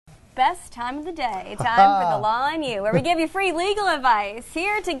best time of the day. Time for the Law on You, where we give you free legal advice.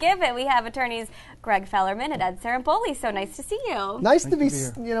 Here to give it, we have attorneys Greg Fellerman and Ed Ciarimboli. So nice to see you. Nice to be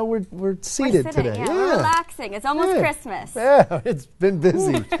you know, we're seated today. Yeah, we're relaxing. It's almost Christmas. Yeah, it's been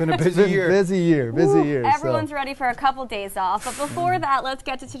busy. It's been a busy year. Busy year. Everyone's ready for a couple days off. But before that, let's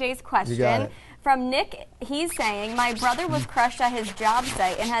get to today's question. From Nick, he's saying, my brother was crushed at his job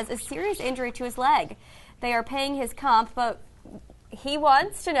site and has a serious injury to his leg. They are paying his comp, but he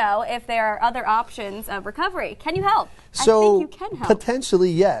wants to know if there are other options of recovery. Can you help? So I think you can help.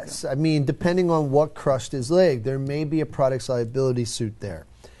 Potentially, yes. I mean, depending on what crushed his leg, there may be a products liability suit there.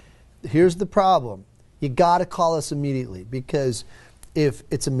 Here's the problem. You got to call us immediately, because if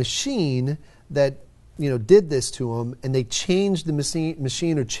it's a machine that did this to him, and they changed the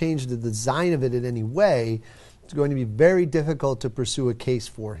machine or changed the design of it in any way, it's going to be very difficult to pursue a case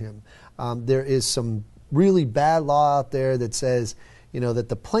for him. There is some really bad law out there that says, that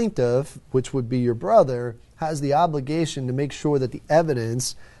the plaintiff, which would be your brother, has the obligation to make sure that the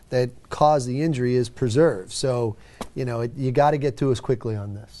evidence that caused the injury is preserved. So, you got to get to us quickly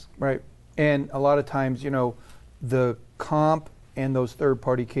on this. Right. And a lot of times, the comp and those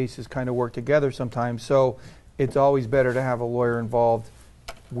third-party cases kind of work together sometimes. So it's always better to have a lawyer involved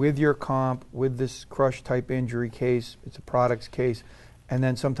with your comp, with this crush type injury case. It's a products case. And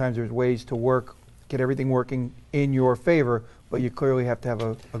then sometimes there's ways to get everything working in your favor, but you clearly have to have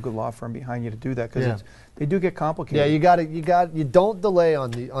a good law firm behind you to do that, because they do get complicated. Yeah, you don't delay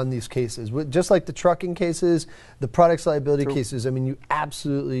on these cases. Just like the trucking cases, the products liability cases, I mean, you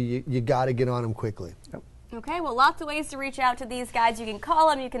absolutely, you got to get on them quickly. Yep. Okay, well, lots of ways to reach out to these guys. You can call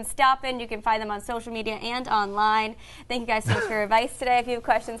them, you can stop in, you can find them on social media and online. Thank you guys so much for your advice today. If you have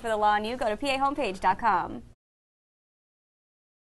questions for the Law on You, go to pahomepage.com.